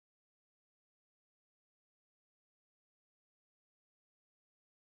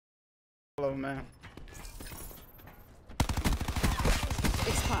Hello, man.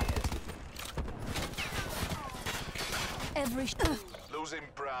 Expired. Every Losing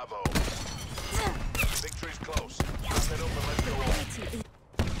Bravo. Victory's close. Wrap it up and let's go on.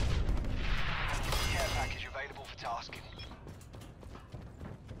 Care package available for tasking.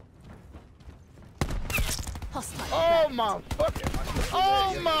 hostile. Oh my fucking.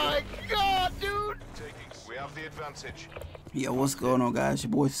 Oh my god, dude. We have the advantage. Yo, what's going on, guys?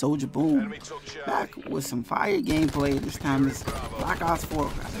 Your boy Soldier Boom Enemy took Charlie. back with some fire gameplay. This time it's Black Ops 4,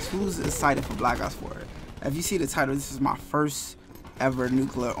 guys. Who's excited for Black Ops 4? If you see the title, this is my first ever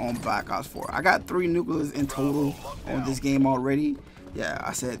nuclear on Black Ops 4. I got 3 nuclears in total on this game already. Yeah,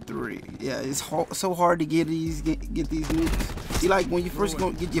 I said 3. Yeah, it's so hard to get these nukes. You like when you first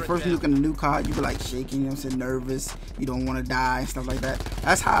go get your first nuke in the new COD, you be like shaking, you know what I'm saying, nervous. You don't want to die and stuff like that.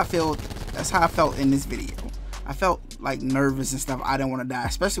 That's how I felt. That's how I felt in this video. I felt like nervous and stuff. I didn't want to die,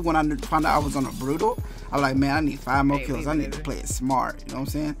 especially when I found out I was on a brutal. I was like, man, I need 5 more kills. I need to play it smart. You know what I'm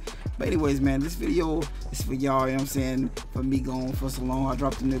saying? But anyways, man, this video is for y'all. You know what I'm saying? For me going for so long, I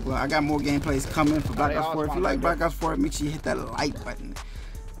dropped the nuclear. I got more gameplays coming for Black Ops 4. If you like Black Ops 4, make sure you hit that like button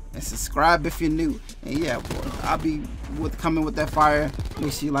and subscribe if you're new. And yeah, boy, I'll be coming with that fire.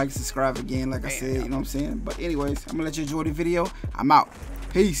 Make sure you like, subscribe again, like I said. You know what I'm saying? But anyways, I'm gonna let you enjoy the video. I'm out.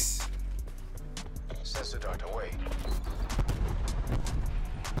 Peace. Sensor dart away.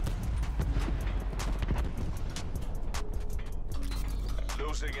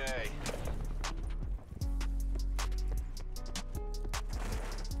 Losing A.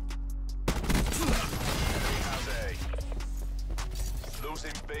 Has A.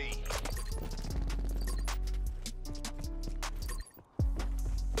 Losing B.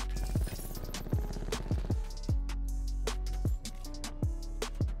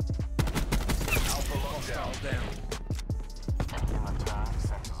 Alpha lockdown. Down. In return,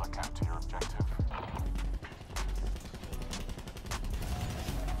 sensors are capped to your objective.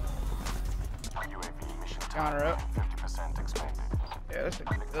 UAV mission time Counter up. 50% expected. Yeah, that's a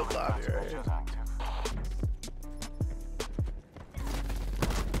good lobby right here. Active.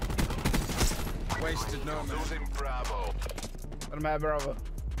 Wasted no man. Losing Bravo. Let him have Bravo.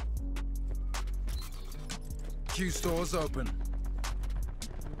 Q stores open.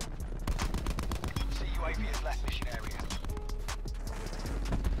 CUAV has left mission area.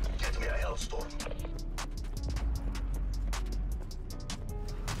 Get me a Hellstorm.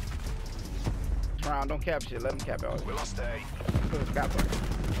 Round, don't cap shit. Let him cap it. We lost A. Put his cap on.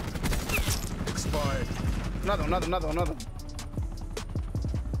 Expired. Another one.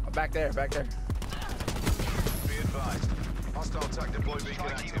 Oh, back there. Be advised. Hostile attack deploy beacon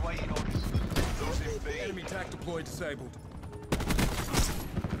Strike team active. awaiting orders. Losing B. Enemy tac deployed disabled.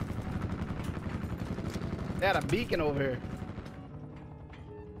 They had a beacon over here.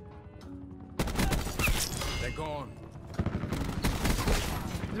 They're gone.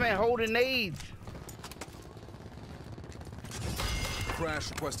 This man holding nades. Crash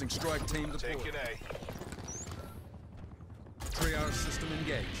requesting strike team deployed. Taking A. Triage system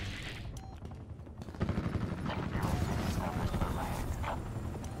engaged.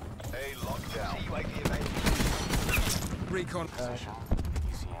 A lockdown. CUAV available. Recon.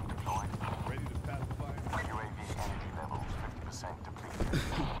 ECM deployed. Ready to pass the fire. UAV energy levels 50% depleted.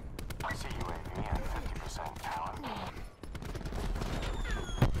 CUAV at 50% power.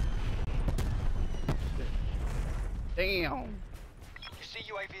 Damn.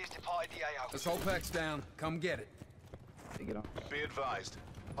 CUAV has departed the AO. Assault pack's down. Come get it. Take it on. Be advised.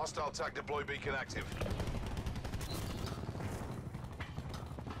 Hostile attack deploy beacon active.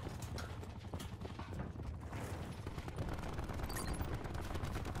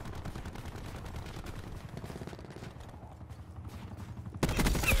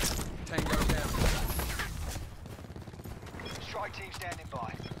 Tango down. Strike team standing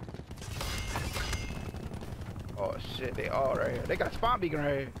by. Oh shit, they all right here. They got a spawn beacon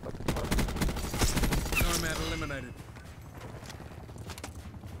right here. Nomad eliminated.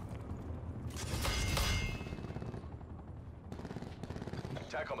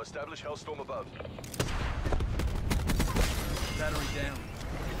 TACOM establish Hellstorm above. Battery down.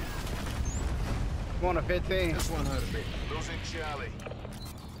 I'm on a 15. This one hurt a bit. Losing Charlie.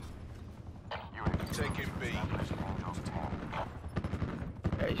 UAV Taking B. established Angels 10.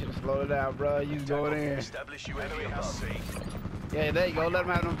 Yeah, you should have slowed it down, bro. You was going in. Establish UAV has C. Yeah, there you go. Let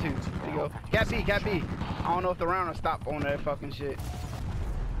them have them too. There you go. Cat B. I don't know if the round will stop on that fucking shit.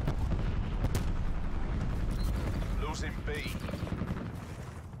 Losing B.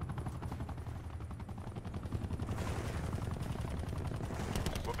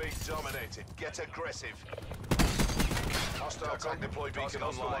 We're being dominated. Get aggressive. Hostile attack deploy beacon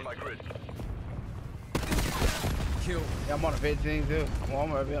online. My grid. kill. Yeah, I'm on a 15 too. I'm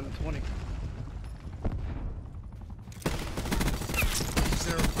gonna be on the 20.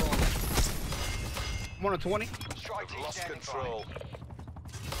 Seraph gone. I'm on a 20. Strike team Lost standing control.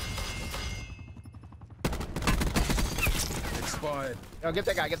 Expired. Yo, get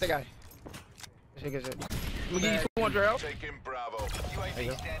that guy. Get that guy. Good shit. I'm gonna give you 200 help. Taking Bravo. by. There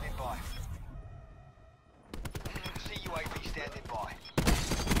you UAV go. standing by. CUAV standing by.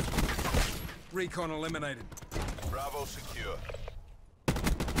 Recon eliminated. Bravo secure.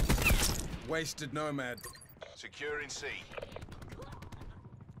 Wasted Nomad. Securing C.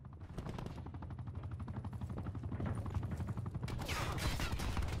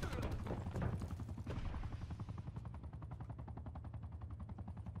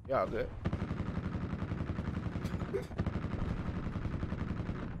 Y'all good.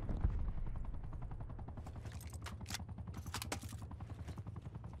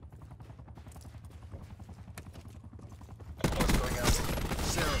 What's going out?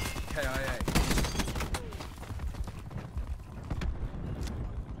 Seraph, KIA.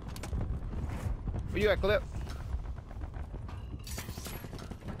 Where you at, Clip?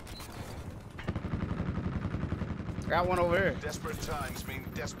 Got one over here. Desperate times mean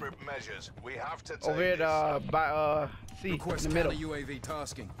desperate measures. We have to take Over here, this. by C in Request the middle. counter You UAV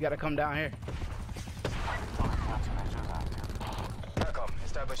tasking. gotta come down here. Countermeasures active. TACOM,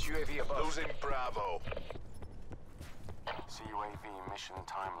 establish UAV above. Losing Bravo. CUAV mission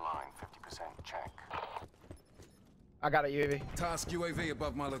timeline 50% check. I got a UAV. Task UAV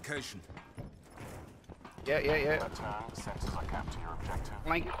above my location. Yeah. Return. Sensors are capped to your objective.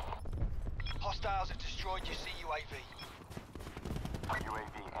 Flank it. Hostiles have destroyed your CUAV.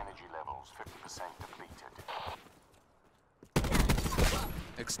 UAV energy levels 50% depleted.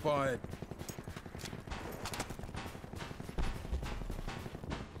 Expired.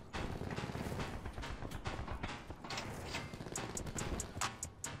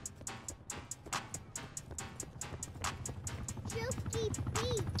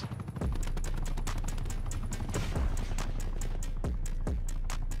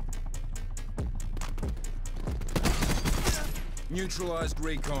 Neutralized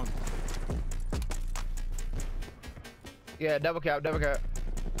recon. Yeah, double cap.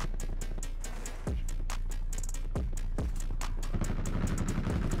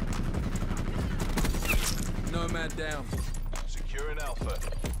 Nomad down. Securing Alpha.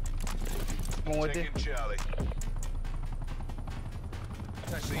 Come on with it. Taking Charlie.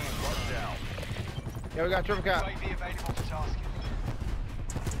 C locked down. Yeah, we got triple cap. UAV available for tasking.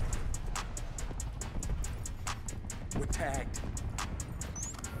 We're tagged.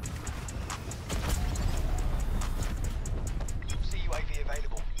 CUAV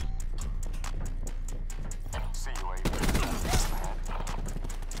available. CUAV overhead.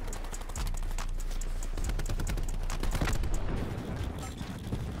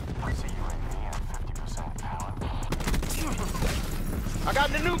 CUAV at 50% power. I got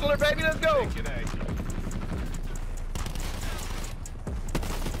the nuclear, baby. Let's go. Taking A.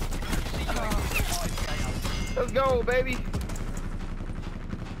 Let's go, baby.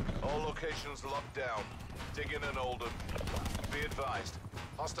 All locations locked down. Digging and Oldham. Be advised.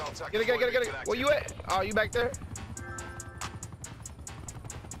 Hostile attack. Get it. Where you at? Oh, you back there?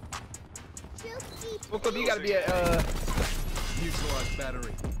 Well, Clip, you gotta be at, Neutralized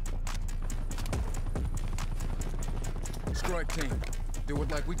battery. Strike team. Do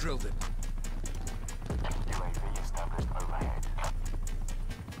it like we drilled it. UAV established overhead.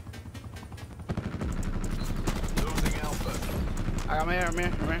 Losing Alpha. I'm here.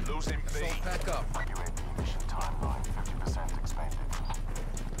 Losing B. Assault back up. UAV mission timeline 50% expanded.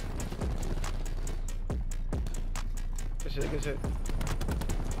 Good shit.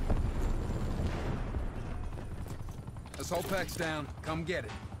 Assault pack's down. Come get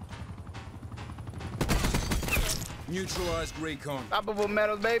it. Neutralized recon. Stoppable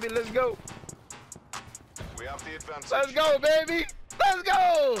metals, baby. Let's go. We have the advantage. Let's go, baby. Let's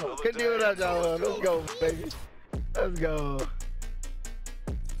go. Another Can do day, that, y'all. another Let's go, baby. Let's go.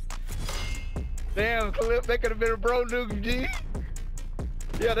 Damn, Clip. They could have been a bro nuke, G.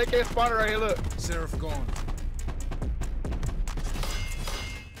 Yeah, they can't spot it right here. Look. Seraph gone.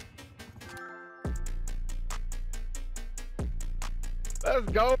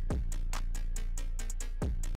 Let's go.